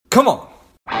Come on.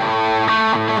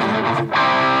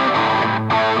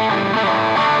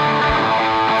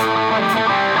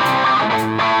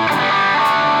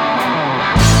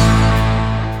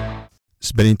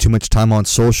 Spending too much time on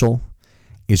social?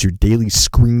 Is your daily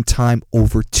screen time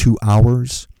over 2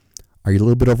 hours? Are you a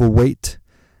little bit overweight?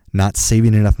 Not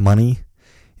saving enough money?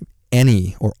 If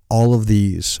any or all of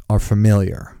these are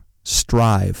familiar,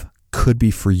 Strive could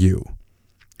be for you.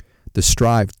 The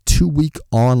Strive 2-week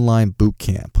online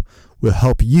bootcamp will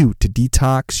help you to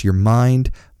detox your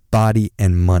mind, body,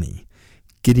 and money,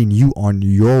 getting you on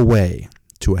your way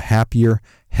to a happier,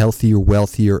 healthier,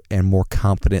 wealthier, and more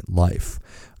confident life.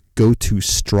 Go to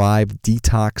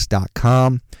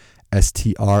strivedetox.com,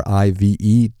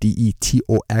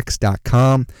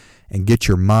 strivedetox.com, and get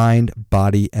your mind,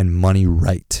 body, and money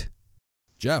right.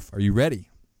 Jeff, are you ready?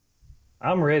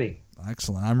 I'm ready.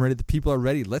 Excellent. I'm ready. The people are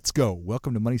ready. Let's go.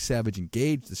 Welcome to Money Savage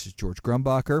Engage. This is George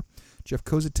Grumbacher. Jeff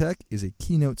Kozatek is a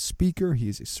keynote speaker. He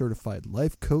is a certified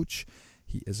life coach.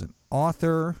 He is an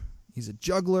author. He's a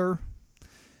juggler.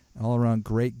 An all-around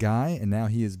great guy. And now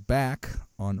he is back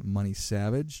on Money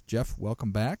Savage. Jeff,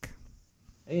 welcome back.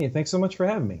 Hey, thanks so much for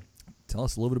having me. Tell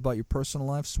us a little bit about your personal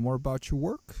life, some more about your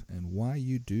work, and why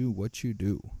you do what you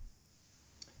do.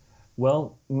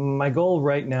 Well, my goal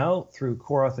right now through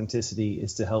Core Authenticity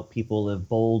is to help people live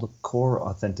bold, core,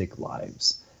 authentic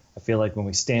lives. I feel like when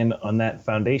we stand on that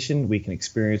foundation, we can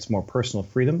experience more personal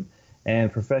freedom and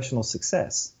professional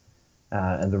success.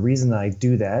 And the reason I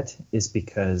do that is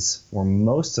because for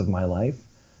most of my life,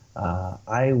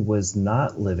 I was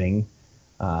not living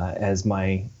as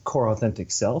my core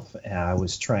authentic self. I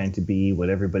was trying to be what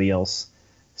everybody else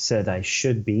said I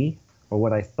should be, or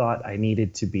what I thought I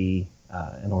needed to be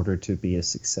in order to be a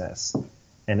success.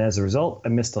 And as a result, I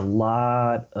missed a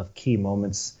lot of key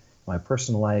moments in my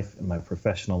personal life and my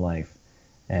professional life.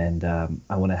 And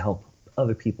I want to help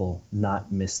other people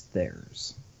not miss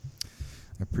theirs.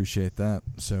 I appreciate that.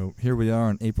 So here we are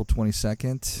on April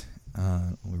 22nd.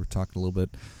 We were talking a little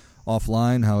bit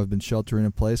offline how I've been sheltering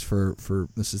in place for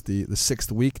this is the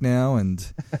 6th week now,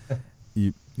 and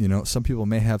you know, some people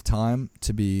may have time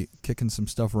to be kicking some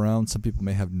stuff around. Some people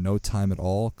may have no time at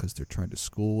all because they're trying to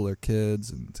school their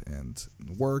kids and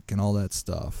work and all that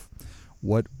stuff.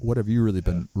 What have you really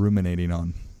been ruminating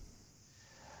on?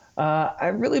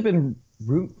 I've really been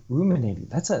ruminating.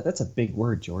 That's a big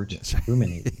word, George. Yes.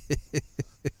 Ruminating.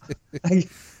 I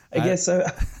guess.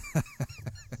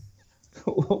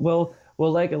 Well,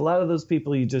 like a lot of those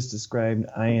people you just described,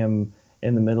 I am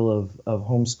in the middle of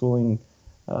homeschooling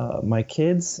my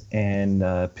kids and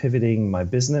pivoting my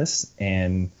business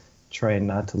and trying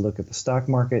not to look at the stock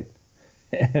market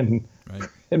and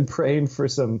praying for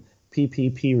some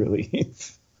PPP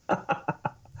relief.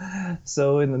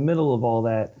 So in the middle of all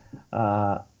that,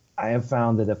 I have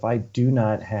found that if I do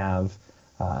not have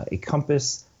a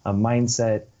compass, a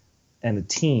mindset, and a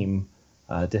team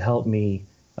to help me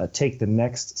take the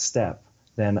next step,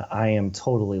 then I am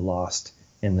totally lost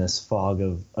in this fog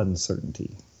of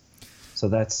uncertainty. So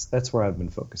that's where I've been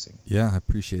focusing. Yeah, I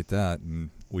appreciate that. And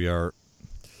we are,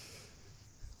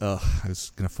 I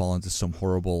was going to fall into some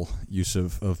horrible use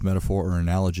of metaphor or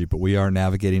analogy, but we are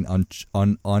navigating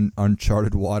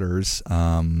uncharted waters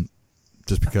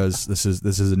just because this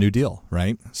is a new deal,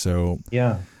 right? So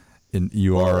yeah. And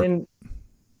you are... Go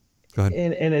ahead.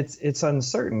 And it's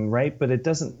uncertain, right? But it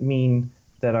doesn't mean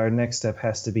that our next step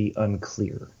has to be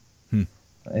unclear.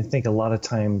 I think a lot of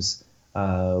times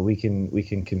we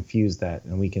can confuse that,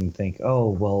 and we can think, oh,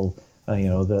 well,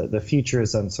 the future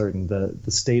is uncertain,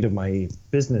 the state of my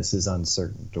business is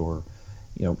uncertain, or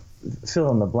fill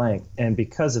in the blank. And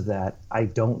because of that, I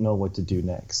don't know what to do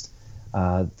next.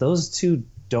 Those two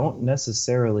don't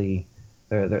necessarily,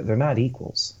 they're not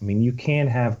equals. I mean, you can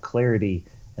have clarity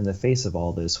in the face of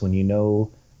all this when you know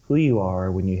who you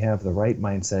are, when you have the right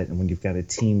mindset, and when you've got a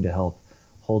team to help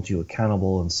hold you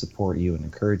accountable and support you and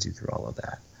encourage you through all of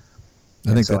that.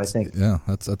 I think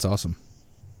that's awesome.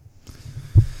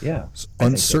 Yeah.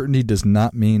 Uncertainty does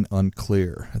not mean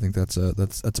unclear. I think that's a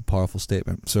powerful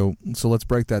statement. So let's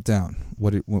break that down.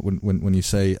 When you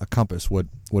say a compass, what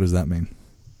does that mean?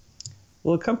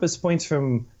 Well, a compass points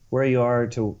from where you are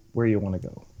to where you want to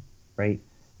go, right?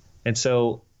 And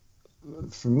so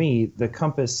for me, the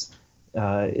compass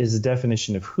is a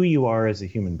definition of who you are as a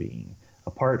human being,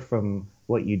 apart from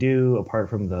what you do, apart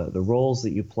from the roles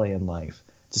that you play in life,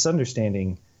 just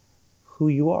understanding who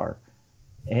you are.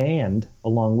 And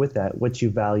along with that, what you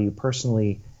value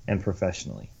personally and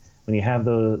professionally. When you have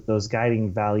those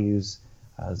guiding values,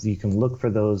 you can look for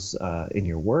those in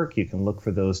your work, you can look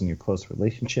for those in your close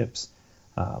relationships.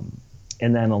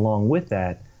 And then along with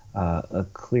that, a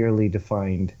clearly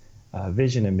defined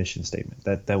vision and mission statement.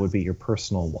 That would be your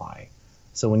personal why.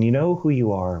 So when you know who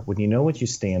you are, when you know what you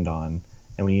stand on,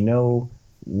 and when you know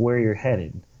where you're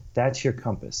headed, that's your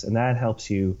compass, and that helps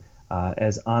you,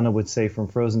 as Anna would say from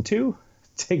Frozen 2,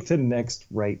 take the next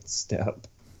right step.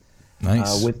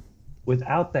 Nice.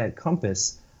 Without that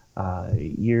compass,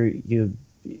 you're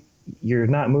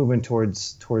not moving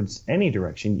towards any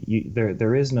direction.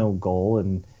 There is no goal,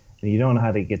 and you don't know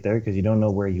how to get there because you don't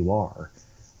know where you are.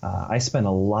 I spent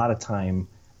a lot of time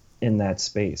in that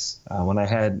space. When I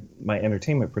had my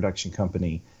entertainment production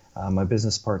company, my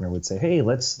business partner would say, "Hey,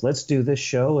 let's do this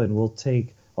show, and we'll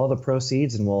take all the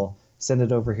proceeds and we'll send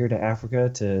it over here to Africa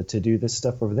to do this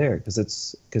stuff over there because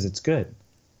it's good."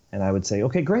 And I would say,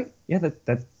 "Okay, great, yeah,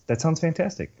 that sounds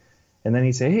fantastic." And then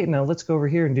he'd say, "Hey, now let's go over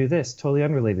here and do this totally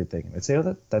unrelated thing." And I'd say,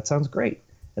 "Oh, that sounds great."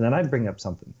 And then I'd bring up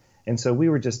something. And so we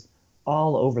were just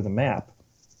all over the map,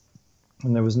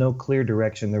 and there was no clear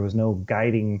direction. There was no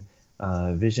guiding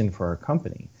vision for our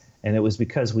company. And it was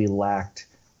because we lacked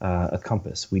a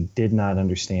compass. We did not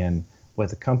understand what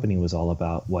the company was all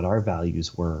about, what our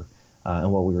values were,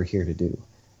 and what we were here to do.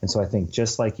 And so I think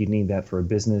just like you need that for a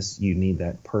business, you need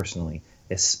that personally,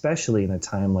 especially in a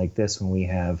time like this when we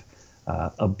have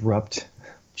abrupt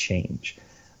change.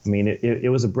 I mean,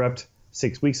 it was abrupt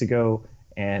 6 weeks ago,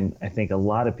 and I think a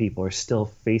lot of people are still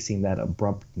facing that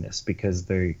abruptness because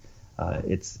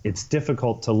it's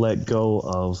difficult to let go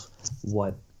of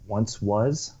what once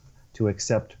was to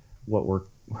accept where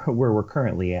we're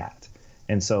currently at.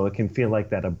 And so it can feel like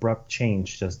that abrupt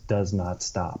change just does not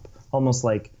stop, almost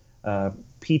like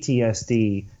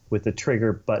PTSD with the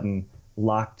trigger button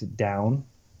locked down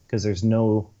because there's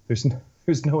no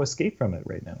escape from it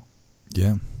right now.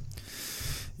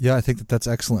 Yeah, I think that's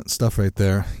excellent stuff right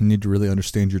there. You need to really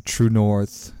understand your true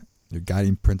north, your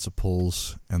guiding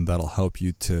principles, and that'll help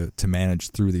you to manage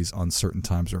through these uncertain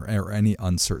times or any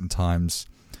uncertain times.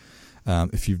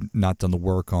 If you've not done the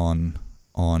work on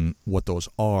what those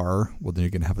are, well, then you're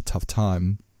going to have a tough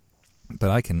time. But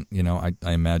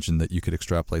I imagine that you could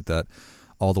extrapolate that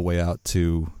all the way out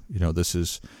to, this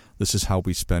is how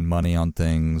we spend money on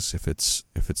things, if it's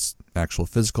actual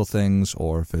physical things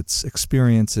or if it's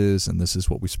experiences, and this is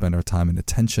what we spend our time and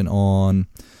attention on.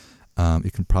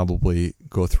 You can probably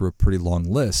go through a pretty long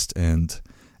list and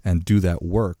do that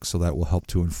work, so that will help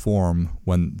to inform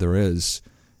when there is,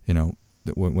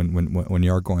 when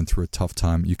you are going through a tough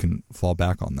time, you can fall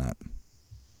back on that.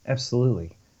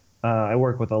 Absolutely. I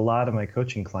work with a lot of my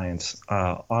coaching clients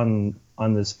on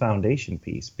this foundation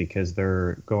piece because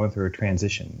they're going through a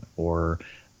transition, or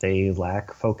they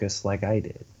lack focus like I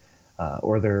did,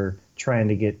 or they're trying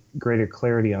to get greater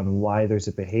clarity on why there's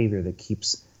a behavior that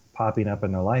keeps popping up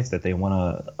in their life that they want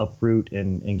to uproot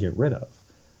and get rid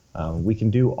of. We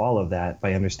can do all of that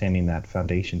by understanding that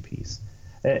foundation piece.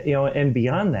 And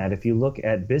beyond that, if you look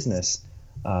at business,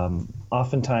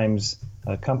 oftentimes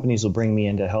companies will bring me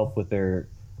in to help with their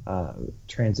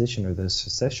transition or the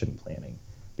succession planning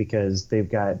because they've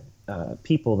got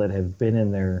people that have been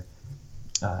in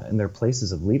their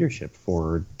places of leadership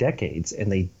for decades,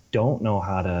 and they don't know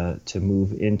how to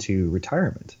move into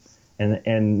retirement.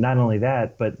 And not only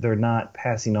that, but they're not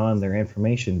passing on their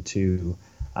information to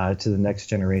the next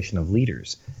generation of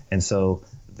leaders. And so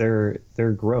their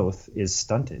growth is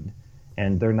stunted,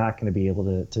 and they're not going to be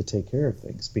able to take care of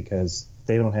things because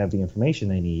they don't have the information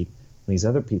they need. And these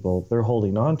other people, they're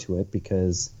holding on to it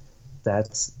because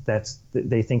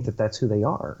they think that that's who they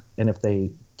are. And if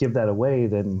they give that away,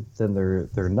 then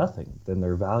they're nothing. Then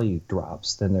their value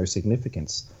drops. Then their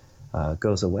significance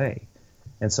goes away.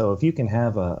 And so if you can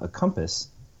have a compass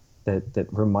that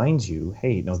reminds you,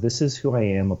 hey, no, this is who I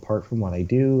am apart from what I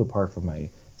do, apart from my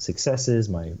successes,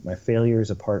 my failures,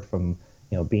 apart from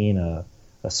being a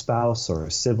spouse or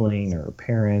a sibling or a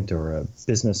parent or a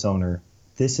business owner.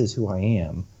 This is who I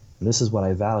am, and this is what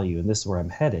I value, and this is where I'm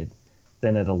headed.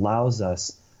 Then it allows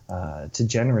us to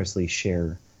generously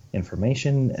share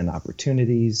information and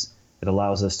opportunities. It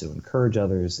allows us to encourage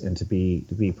others and to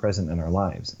be present in our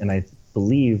lives. And I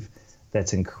believe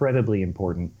that's incredibly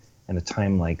important in a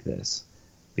time like this,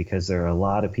 because there are a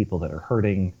lot of people that are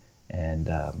hurting and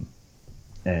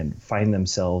find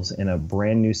themselves in a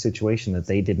brand new situation that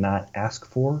they did not ask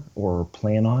for or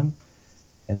plan on.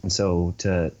 And so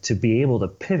to be able to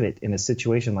pivot in a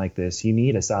situation like this, you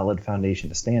need a solid foundation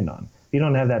to stand on. If you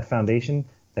don't have that foundation,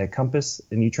 that compass,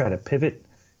 and you try to pivot,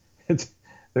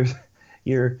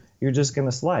 you're just going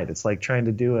to slide. It's like trying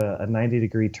to do a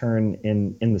 90-degree turn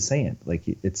in the sand. Like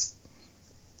it's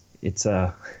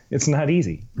not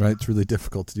easy. Right. It's really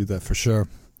difficult to do that for sure.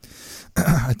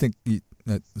 I think you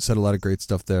said a lot of great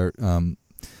stuff there.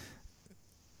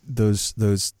 Those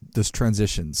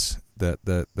transitions,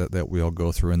 that we all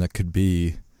go through, and that could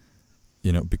be,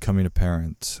 becoming a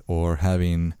parent, or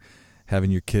having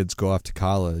your kids go off to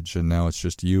college, and now it's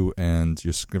just you and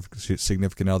your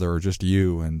significant other, or just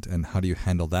you, and how do you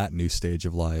handle that new stage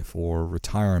of life, or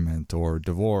retirement, or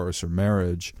divorce, or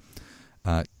marriage.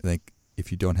 I think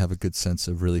if you don't have a good sense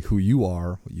of really who you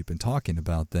are, what you've been talking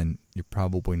about, then you're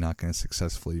probably not going to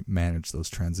successfully manage those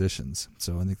transitions.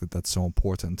 So I think that's so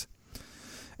important.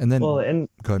 And then, and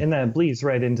that bleeds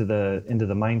right into the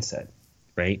mindset,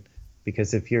 right?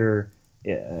 Because if your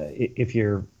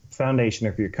foundation,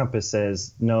 or if your compass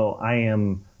says, no, I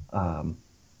am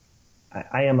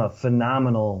a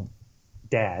phenomenal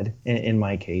dad in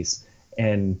my case,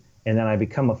 and then I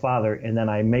become a father, and then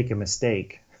I make a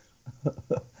mistake.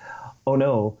 Oh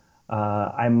no,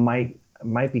 I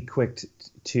might be quick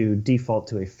to default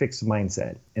to a fixed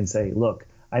mindset and say, look,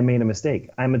 I made a mistake.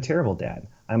 I'm a terrible dad.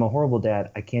 I'm a horrible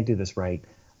dad. I can't do this right.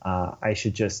 I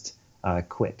should just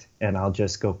quit, and I'll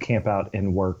just go camp out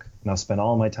and work, and I'll spend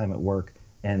all my time at work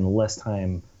and less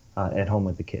time at home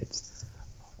with the kids.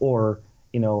 Or,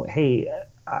 hey,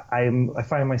 I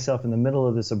find myself in the middle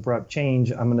of this abrupt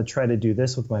change. I'm going to try to do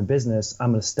this with my business.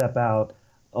 I'm going to step out.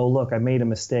 Oh, look, I made a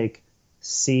mistake.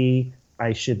 See,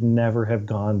 I should never have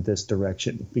gone this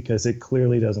direction because it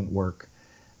clearly doesn't work.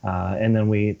 And then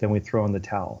we throw in the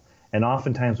towel. And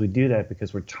oftentimes we do that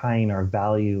because we're tying our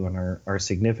value and our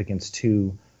significance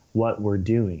to what we're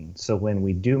doing. So when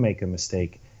we do make a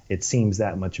mistake, it seems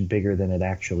that much bigger than it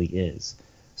actually is.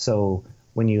 So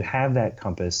when you have that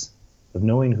compass of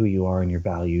knowing who you are and your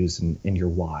values and your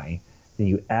why, then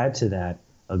you add to that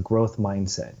a growth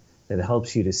mindset that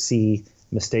helps you to see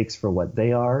mistakes for what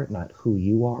they are, not who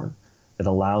you are, that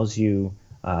allows you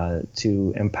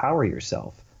to empower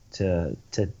yourself to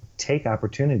take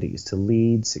opportunities to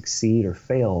lead, succeed, or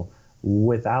fail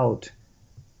without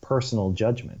personal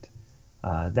judgment.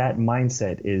 That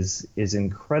mindset is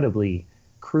incredibly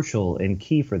crucial and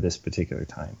key for this particular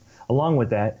time. Along with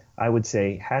that, I would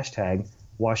say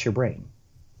 #wash your brain.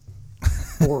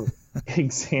 For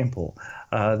example,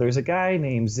 there's a guy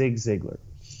named Zig Ziglar,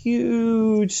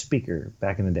 huge speaker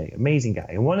back in the day, amazing guy.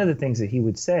 And one of the things that he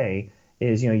would say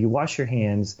is, you wash your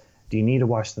hands, do you need to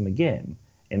wash them again?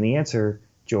 And the answer,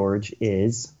 George,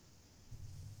 is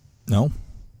no.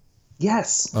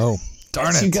 Yes. Oh,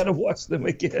 darn it. You got to wash them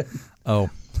again. Oh.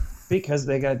 Because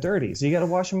they got dirty. So you got to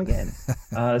wash them again.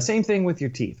 Same thing with your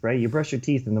teeth, right? You brush your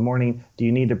teeth in the morning. Do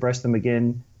you need to brush them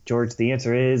again? George, the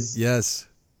answer is yes.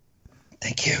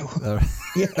 Thank you.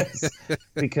 Yes,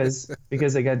 because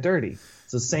they got dirty.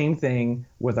 So same thing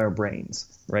with our brains,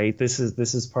 right? This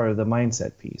is part of the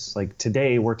mindset piece. Like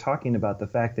today, we're talking about the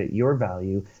fact that your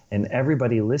value, and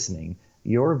everybody listening,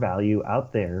 your value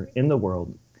out there in the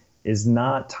world is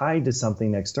not tied to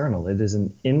something external. It is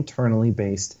an internally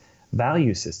based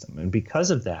value system. And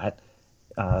because of that,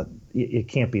 it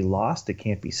can't be lost. It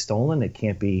can't be stolen. It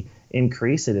can't be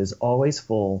increased. It is always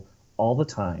full all the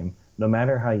time, no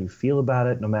matter how you feel about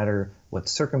it, no matter what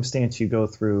circumstance you go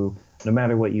through, no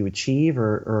matter what you achieve,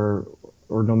 or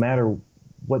no matter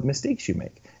what mistakes you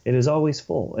make. It is always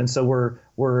full. And so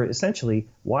we're essentially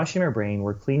washing our brain.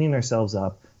 We're cleaning ourselves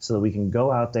up so that we can go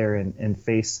out there and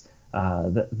face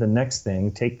the next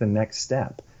thing, take the next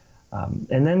step.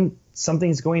 And then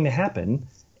something's going to happen,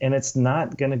 and it's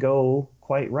not going to go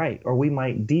quite right. Or we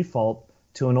might default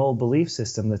to an old belief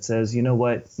system that says, you know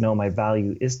what, no, my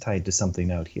value is tied to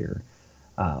something out here.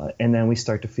 And then we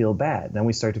start to feel bad. Then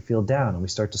we start to feel down, and we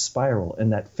start to spiral.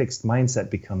 And that fixed mindset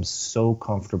becomes so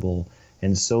comfortable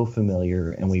and so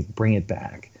familiar, and we bring it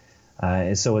back.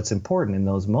 And so it's important in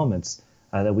those moments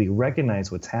that we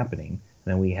recognize what's happening,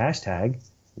 and then we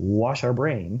 #wash our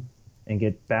brain and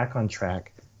get back on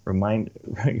track,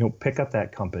 pick up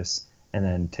that compass, and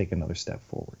then take another step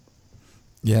forward.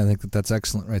 Yeah, I think that's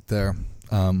excellent right there.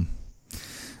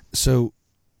 So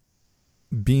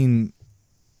being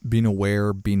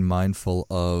aware, being mindful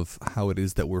of how it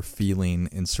is that we're feeling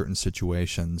in certain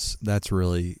situations, that's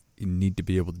really, you need to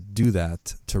be able to do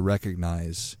that to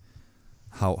recognize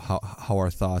how our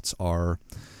thoughts are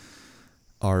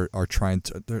trying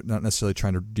to, they're not necessarily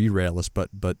trying to derail us, but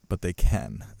they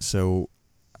can. So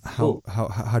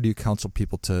how do you counsel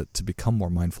people to become more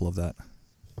mindful of that?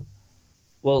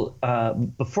 Well,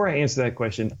 before I answer that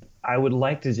question, I would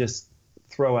like to just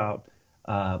throw out,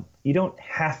 you don't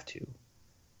have to.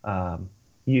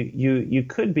 You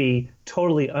could be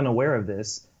totally unaware of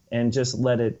this and just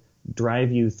let it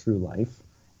drive you through life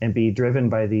and be driven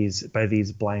by these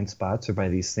blind spots or by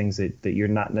these things that you're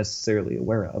not necessarily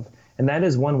aware of. And that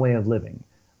is one way of living.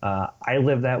 I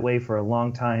lived that way for a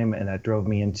long time, and that drove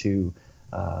me into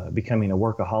becoming a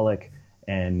workaholic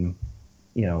and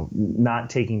not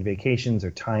taking vacations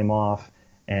or time off.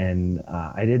 And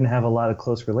I didn't have a lot of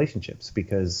close relationships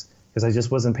because I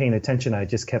just wasn't paying attention. I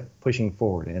just kept pushing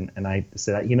forward. And I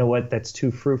said, you know what, that's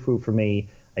too frou-frou for me.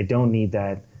 I don't need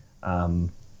that.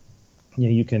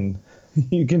 You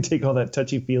can take all that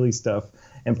touchy-feely stuff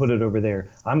and put it over there.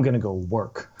 I'm going to go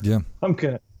work. Yeah. I'm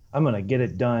going to get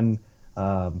it done.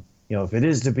 If it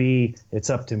is to be, it's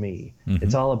up to me. Mm-hmm.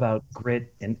 It's all about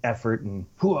grit and effort and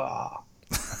hoo-ah.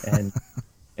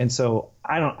 And so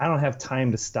I don't have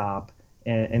time to stop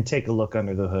and take a look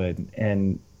under the hood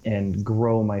and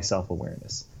grow my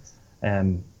self-awareness.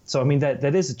 So, I mean,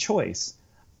 that is a choice.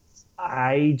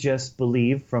 I just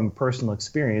believe from personal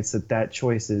experience that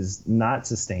choice is not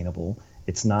sustainable.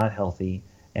 It's not healthy.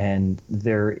 And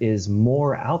there is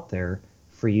more out there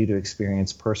for you to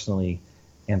experience personally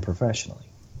and professionally.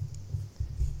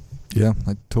 Yeah,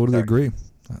 I totally agree.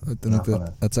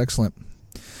 That's excellent.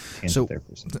 So,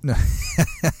 no.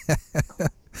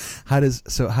 How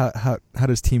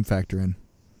does team factor in?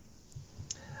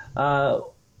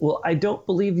 Well, I don't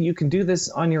believe you can do this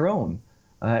on your own.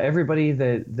 Everybody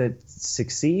that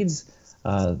succeeds,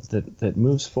 that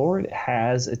moves forward,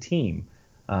 has a team.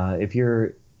 If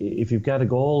you've got a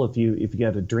goal, if you've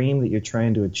got a dream that you're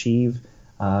trying to achieve,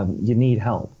 you need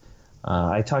help.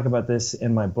 I talk about this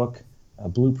in my book,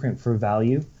 Blueprint for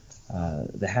Value,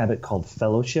 the habit called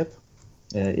fellowship.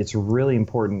 It's really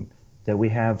important that we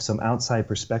have some outside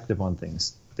perspective on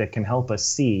things that can help us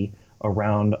see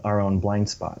around our own blind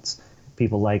spots.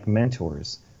 People like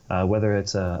mentors, whether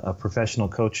it's a professional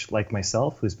coach like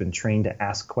myself who's been trained to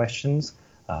ask questions,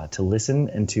 to listen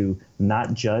and to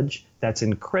not judge. That's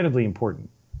incredibly important.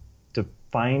 To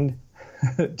find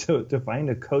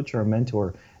a coach or a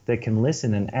mentor that can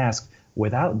listen and ask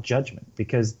without judgment,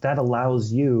 because that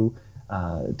allows you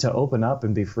to open up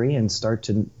and be free and start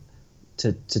to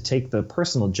take the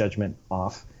personal judgment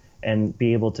off and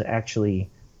be able to actually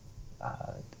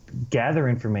gather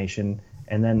information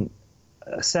and then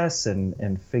assess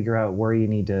and figure out where you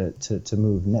need to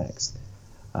move next.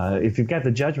 If you've got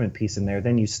the judgment piece in there,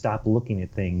 then you stop looking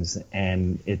at things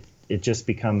and it just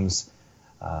becomes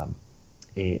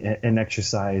an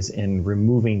exercise in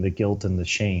removing the guilt and the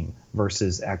shame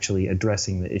versus actually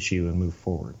addressing the issue and move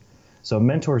forward. So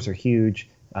mentors are huge,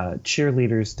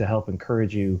 cheerleaders to help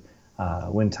encourage you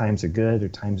when times are good or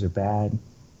times are bad,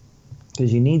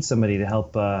 because you need somebody to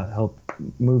help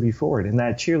move you forward. And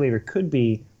that cheerleader could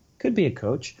be a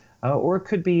coach, or it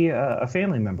could be a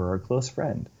family member or a close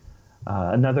friend.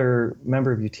 Another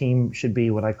member of your team should be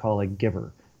what I call a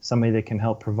giver, somebody that can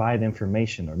help provide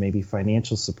information or maybe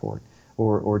financial support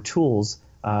or tools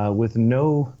with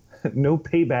no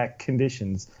payback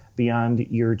conditions beyond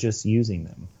you're just using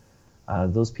them.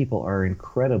 Those people are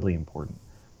incredibly important.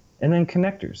 And then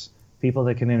connectors, people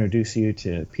that can introduce you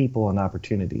to people and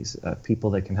opportunities, people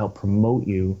that can help promote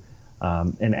you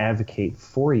and advocate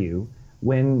for you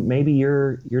when maybe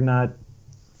you're not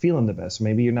feeling the best, or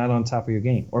maybe you're not on top of your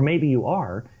game, or maybe you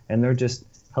are, and they're just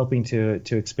helping to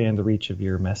expand the reach of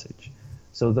your message.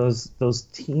 So those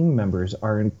team members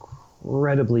are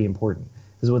incredibly important,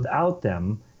 because without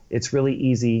them, it's really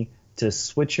easy to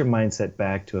switch your mindset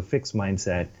back to a fixed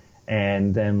mindset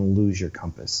and then lose your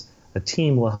compass. A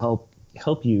team will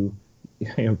help you,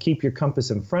 keep your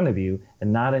compass in front of you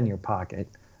and not in your pocket.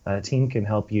 A team can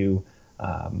help you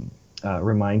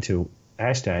remind to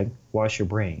 #wash your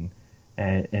brain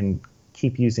and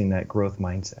keep using that growth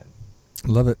mindset.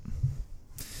 Love it.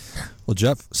 Well,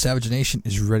 Jeff, Savage Nation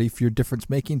is ready for your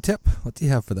difference-making tip. What do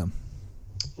you have for them?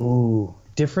 Ooh,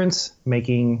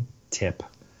 difference-making tip.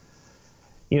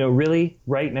 Really,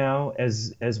 right now,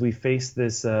 as we face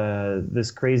this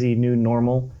crazy new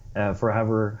normal,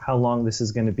 for how long this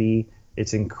is going to be,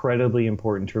 it's incredibly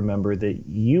important to remember that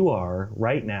you are,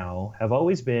 right now, have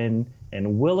always been,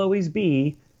 and will always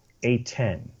be, a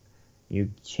 10.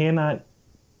 You cannot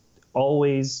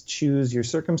always choose your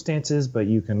circumstances, but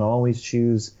you can always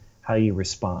choose how you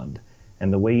respond.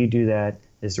 And the way you do that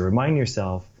is to remind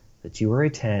yourself that you are a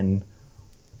 10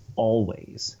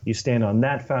 always. You stand on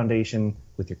that foundation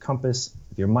with your compass,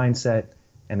 with your mindset,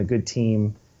 and a good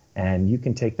team, and you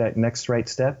can take that next right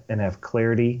step and have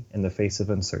clarity in the face of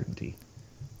uncertainty.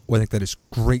 Well, I think that is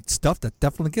great stuff. That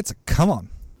definitely gets it. Come on.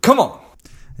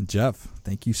 And Jeff,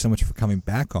 thank you so much for coming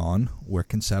back on. Where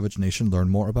can Savage Nation learn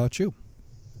more about you?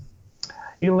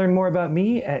 You can learn more about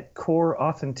me at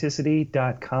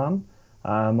coreauthenticity.com.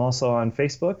 I'm also on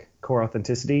Facebook, Core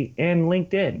Authenticity, and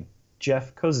LinkedIn,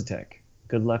 Jeff Kozatek.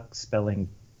 Good luck spelling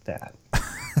that.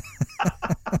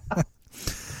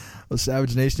 Well,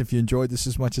 Savage Nation, if you enjoyed this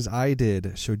as much as I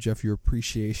did, show Jeff your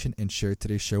appreciation and share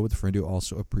today's show with a friend who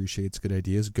also appreciates good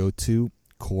ideas. Go to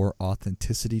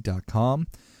coreauthenticity.com.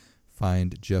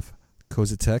 Find Jeff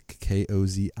Kozatek,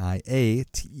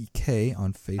 Koziatek,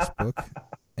 on Facebook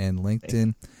and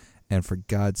LinkedIn. And for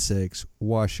God's sakes,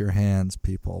 wash your hands,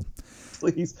 people.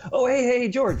 Please. Oh, hey,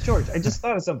 George, I just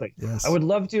thought of something. Yes. I would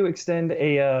love to extend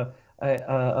a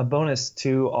bonus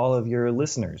to all of your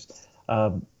listeners.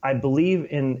 I believe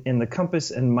in the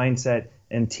Compass and Mindset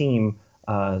and team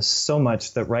so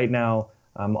much that right now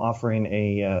I'm offering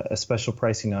a special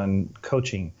pricing on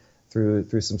coaching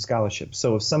through some scholarships.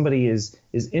 So if somebody is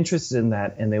interested in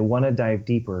that and they want to dive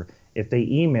deeper, if they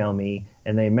email me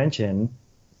and they mention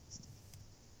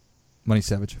Money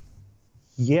Savage.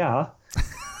 Yeah,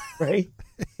 right?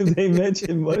 If they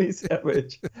mention Money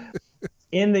Savage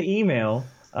in the email,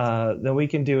 then we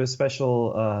can do a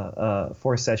special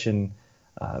 4-session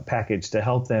package to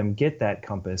help them get that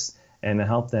compass and to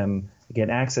help them get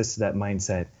access to that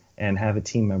mindset and have a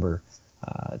team member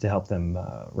to help them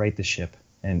right the ship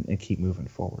and keep moving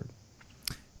forward.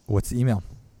 What's the email?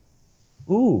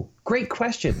 Ooh, great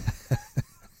question.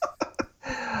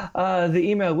 The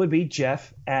email would be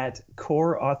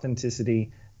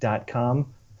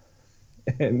jeff@coreauthenticity.com.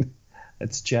 And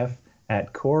that's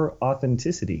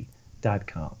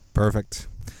jeff@coreauthenticity.com. Perfect.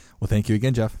 Well, thank you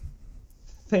again, Jeff.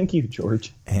 Thank you,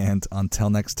 George. And until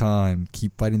next time,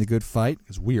 keep fighting the good fight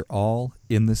because we are all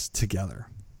in this together.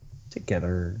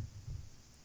 Together.